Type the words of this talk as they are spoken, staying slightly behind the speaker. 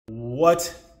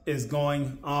What is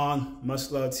going on?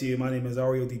 Much love to you. My name is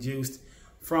Oreo Dejuiced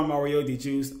from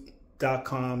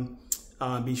OreoDejuiced.com.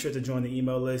 Be sure to join the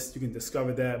email list. You can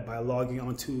discover that by logging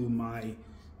onto my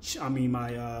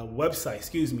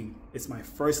website. It's my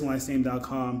first and last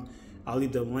name.com. I'll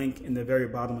leave the link in the very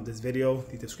bottom of this video,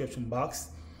 the description box.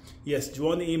 Yes,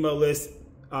 join the email list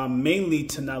mainly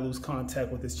to not lose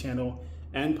contact with this channel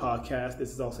and podcast. This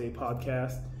is also a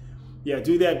podcast. Yeah,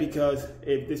 do that because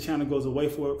if this channel goes away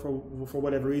for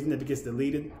whatever reason, if it gets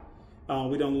deleted,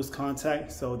 we don't lose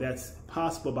contact. So that's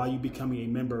possible by you becoming a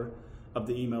member of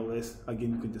the email list.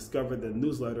 Again, you can discover the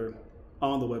newsletter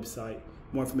on the website.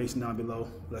 More information down below.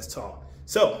 Let's talk.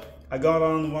 So I got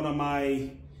on one of my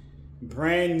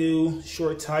brand new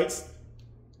short tights.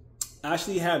 I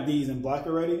actually have these in black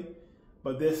already,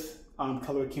 but this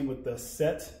color came with the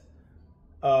set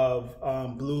of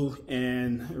blue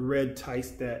and red tights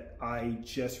that I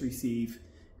just received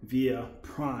via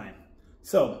Prime.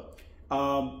 So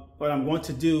what I'm going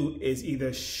to do is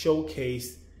either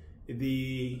showcase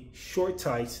the short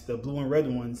tights, the blue and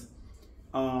red ones,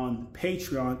 on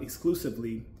Patreon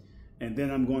exclusively, and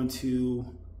then I'm going to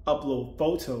upload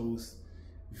photos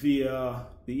via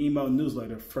the email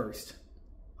newsletter first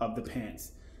of the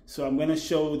pants. So I'm going to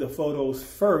show the photos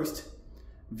first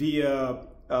via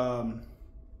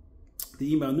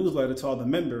the email newsletter to all the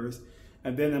members,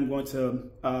 and then I'm going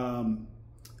to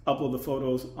upload the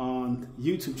photos on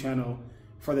the YouTube channel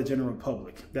for the general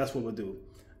public. That's what we'll do.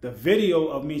 The video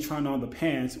of me trying on the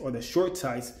pants or the short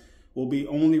tights will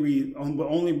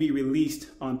only be released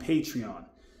on Patreon.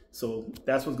 So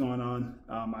that's what's going on.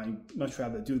 I much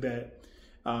rather do that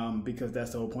because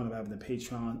that's the whole point of having the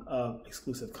Patreon of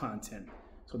exclusive content.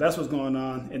 So that's what's going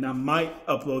on, and I might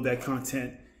upload that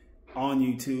content on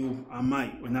YouTube. I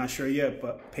might. We're not sure yet,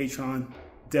 but Patreon,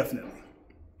 definitely.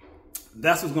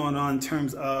 That's what's going on in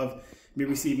terms of me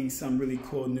receiving some really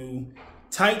cool new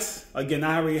tights. Again,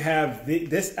 I already have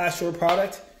this actual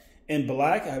product in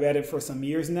black. I've had it for some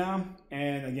years now.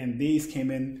 And again, these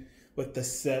came in with the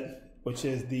set, which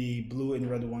is the blue and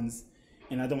red ones.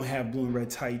 And I don't have blue and red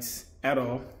tights at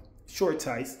all, short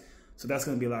tights. So that's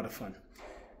going to be a lot of fun.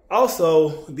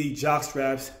 Also, the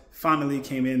Jockstraps finally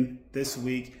came in this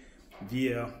week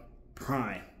via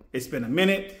Prime. It's been a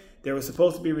minute. They were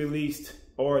supposed to be released,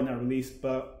 or not released,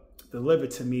 but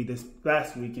delivered to me this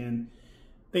last weekend.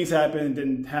 Things happened,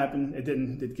 didn't happen. It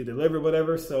didn't get delivered,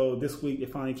 whatever. So this week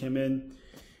it finally came in,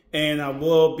 and I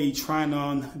will be trying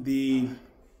on the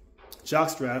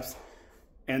Jockstraps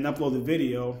and upload the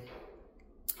video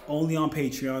only on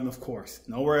Patreon, of course.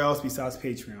 Nowhere else besides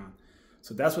Patreon.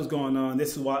 So that's what's going on.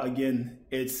 This is why, again,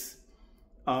 it's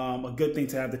a good thing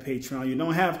to have the Patreon. You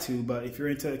don't have to, but if you're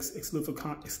into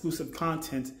exclusive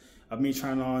content of me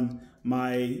trying on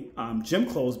my gym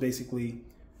clothes, basically,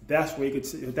 that's where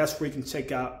you can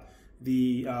check out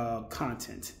the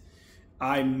content.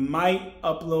 I might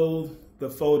upload the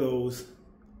photos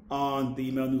on the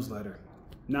email newsletter.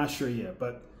 Not sure yet,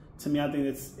 but to me, I think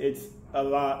it's a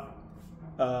lot.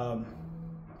 You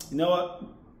know what?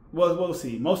 We'll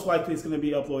see. Most likely, it's going to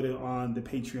be uploaded on the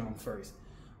Patreon first.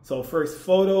 So first,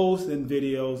 photos and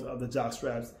videos of the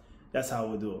Jockstraps. That's how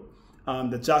we'll do it.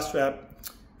 The Jockstrap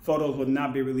photos will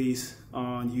not be released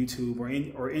on YouTube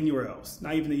or anywhere else,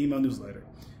 not even the email newsletter,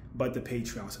 but the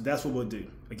Patreon. So that's what we'll do.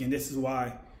 Again, this is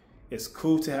why it's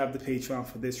cool to have the Patreon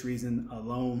for this reason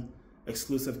alone,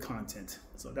 exclusive content.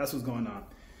 So that's what's going on.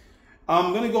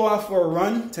 I'm going to go out for a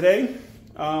run today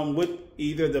with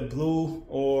either the blue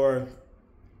or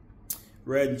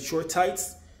red short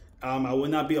tights. I will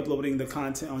not be uploading the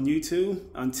content on YouTube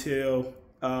until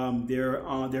they're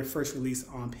on their first release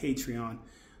on Patreon,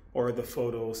 or the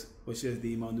photos, which is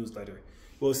the email newsletter.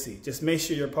 We'll see. Just make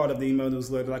sure you're part of the email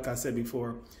newsletter. Like I said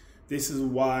before, this is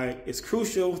why it's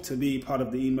crucial to be part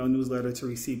of the email newsletter to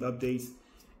receive updates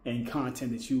and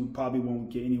content that you probably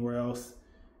won't get anywhere else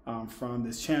from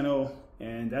this channel.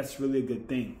 And that's really a good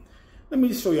thing. Let me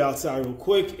just show you outside real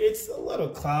quick. It's a little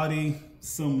cloudy,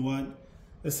 somewhat.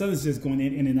 The sun is just going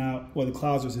in and out. Well, the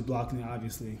clouds are just blocking it,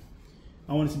 obviously.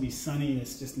 I want it to be sunny, and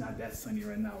it's just not that sunny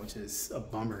right now, which is a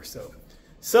bummer. So,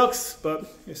 sucks,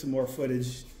 but here's some more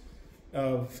footage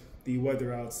of the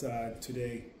weather outside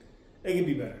today. It can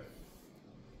be better.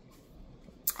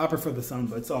 I prefer the sun,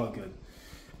 but it's all good.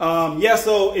 Yeah,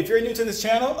 so if you're new to this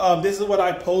channel, this is what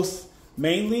I post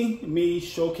mainly, me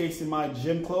showcasing my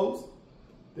gym clothes.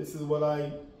 This is what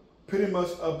I pretty much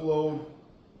upload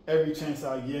every chance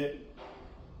I get.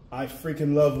 I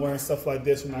freaking love wearing stuff like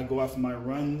this when I go out for my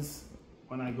runs,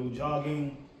 when I go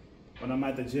jogging, when I'm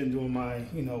at the gym doing my,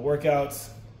 workouts.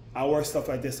 I wear stuff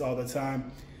like this all the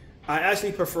time. I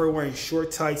actually prefer wearing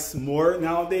short tights more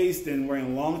nowadays than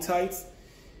wearing long tights.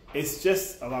 It's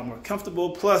just a lot more comfortable.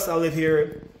 Plus, I live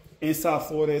here in South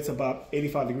Florida. It's about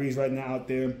 85 degrees right now out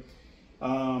there.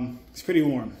 It's pretty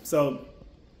warm. So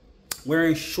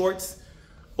wearing shorts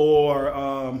or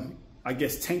I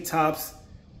guess tank tops,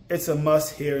 it's a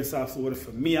must here in South Florida.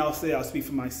 For me, I'll speak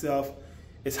for myself.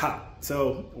 It's hot.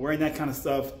 So wearing that kind of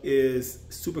stuff is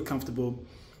super comfortable.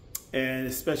 And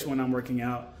especially when I'm working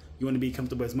out, you want to be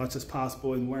comfortable as much as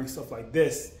possible. And wearing stuff like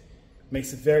this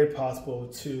makes it very possible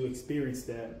to experience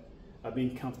that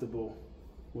being comfortable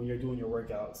when you're doing your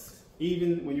workouts.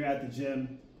 Even when you're at the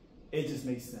gym, it just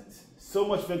makes sense. So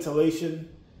much ventilation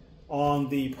on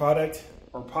the product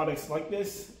or products like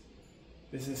this.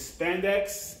 This is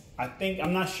spandex.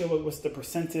 I'm not sure what's the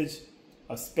percentage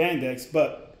of spandex,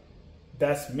 but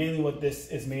that's mainly what this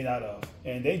is made out of.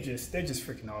 And they're just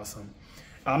freaking awesome.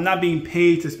 I'm not being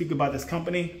paid to speak about this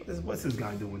company. What's this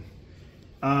guy doing?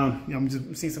 I'm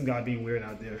just seeing some guy being weird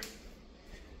out there.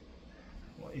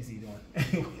 What is he doing?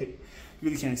 Anyway, you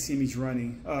really can't see me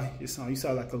running. You saw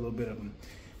like a little bit of him.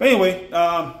 But anyway,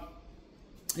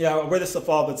 yeah, I wear this stuff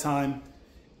all the time.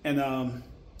 And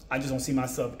I just don't see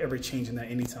myself ever changing that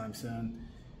anytime soon.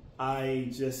 I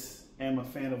just am a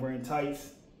fan of wearing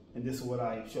tights. And this is what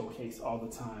I showcase all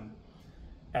the time.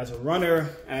 As a runner,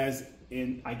 as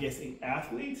I guess an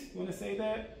athlete, you want to say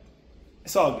that?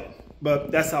 It's all good,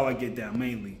 but that's how I get down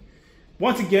mainly.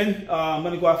 Once again, I'm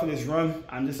gonna go out for this run.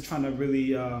 I'm just trying to really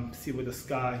see what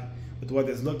the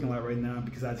weather is looking like right now,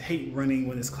 because I hate running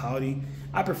when it's cloudy.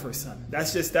 I prefer sun.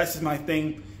 That's just my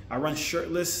thing. I run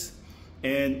shirtless,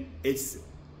 and it's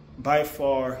by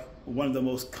far one of the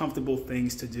most comfortable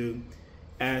things to do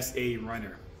as a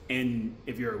runner. And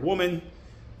if you're a woman,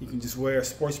 you can just wear a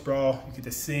sports bra. You get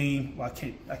to sing. Well,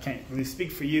 I can't really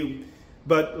speak for you,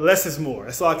 but less is more.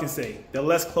 That's all I can say. The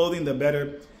less clothing, the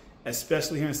better,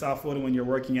 especially here in South Florida when you're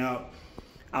working out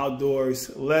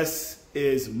outdoors. Less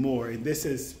is more. This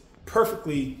is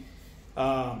perfectly,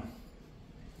 this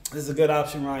is a good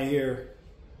option right here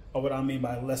of what I mean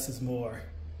by less is more.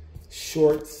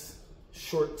 Shorts,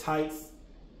 short tights.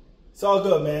 It's all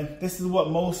good, man. This is what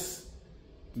most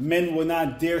men will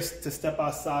not dare to step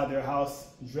outside their house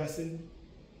dressing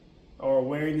or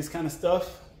wearing this kind of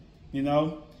stuff. You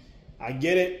know, I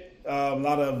get it. A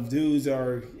lot of dudes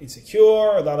are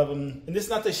insecure. A lot of them, and this is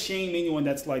not to shame anyone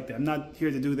that's like that. I'm not here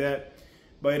to do that,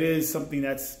 but it is something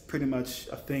that's pretty much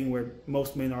a thing where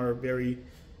most men are very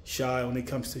shy when it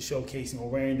comes to showcasing or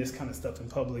wearing this kind of stuff in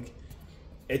public.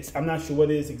 I'm not sure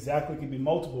what it is exactly. It could be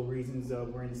multiple reasons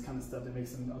of wearing this kind of stuff that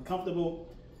makes them uncomfortable.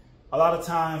 A lot of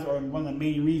times, or one of the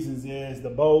main reasons, is the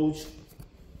bulge,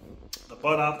 the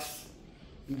buttocks.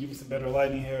 Let me give you some better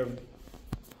lighting here.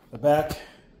 The back.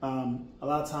 A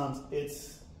lot of times,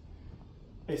 it's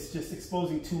just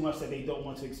exposing too much that they don't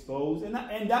want to expose, and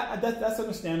that's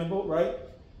understandable, right?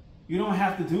 You don't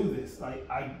have to do this. Like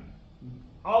I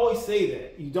always say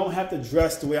that you don't have to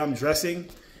dress the way I'm dressing.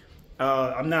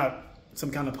 I'm not some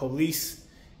kind of police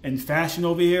and fashion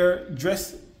over here.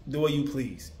 Dress the way you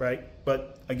please, right?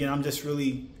 But again, I'm just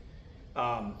really,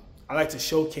 I like to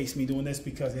showcase me doing this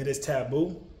because it is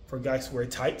taboo for guys to wear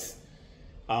tights.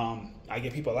 I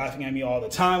get people laughing at me all the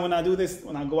time when I do this,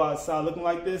 when I go outside looking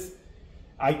like this.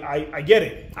 I get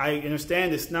it. I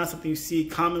understand it's not something you see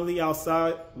commonly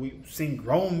outside. We've seen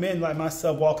grown men like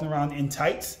myself walking around in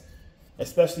tights,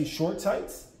 especially short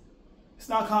tights. It's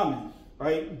not common,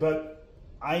 right? But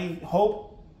I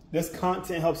hope this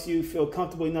content helps you feel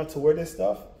comfortable enough to wear this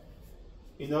stuff.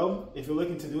 You know, if you're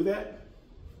looking to do that,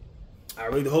 I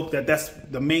really hope that that's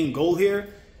the main goal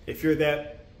here. If you're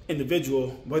that individual,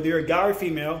 whether you're a guy or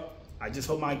female, I just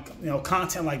hope my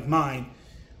content like mine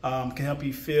can help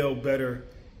you feel better,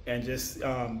 and just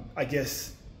I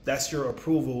guess that's your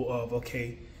approval of,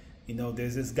 okay, you know,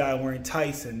 there's this guy wearing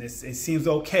tights and it seems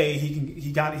okay.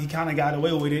 He kind of got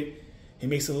away with it. He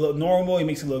makes it look normal. He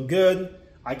makes it look good.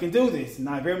 I can do this, and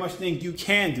I very much think you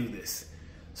can do this.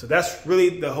 So that's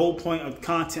really the whole point of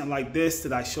content like this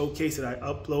that I showcase, that I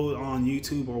upload on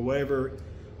YouTube or whatever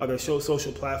other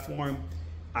social platform.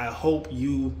 I hope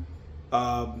you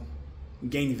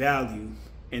gain value,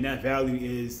 and that value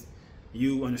is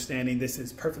you understanding this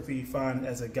is perfectly fine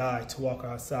as a guy to walk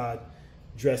outside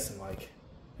dressing like,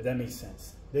 if that makes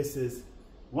sense. This is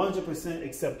 100%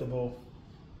 acceptable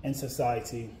in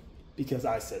society because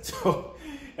I said so.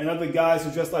 And other guys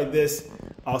who dress like this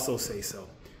also say so.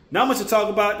 Not much to talk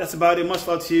about. That's about it. Much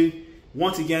love to you.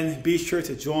 Once again, be sure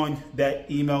to join that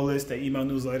email list, that email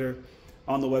newsletter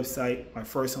on the website,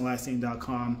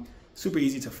 myfirstandlastname.com. Super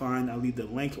easy to find. I'll leave the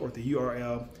link or the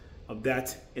URL of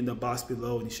that in the box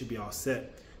below, and you should be all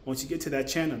set. Once you get to that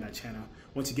channel,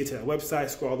 once you get to that website,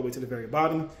 scroll all the way to the very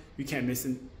bottom. You can't miss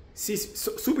it. See,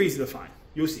 super easy to find.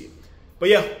 You'll see it. But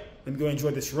yeah, let me go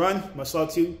enjoy this run. Much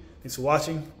love to you. Thanks for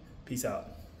watching. Peace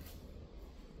out.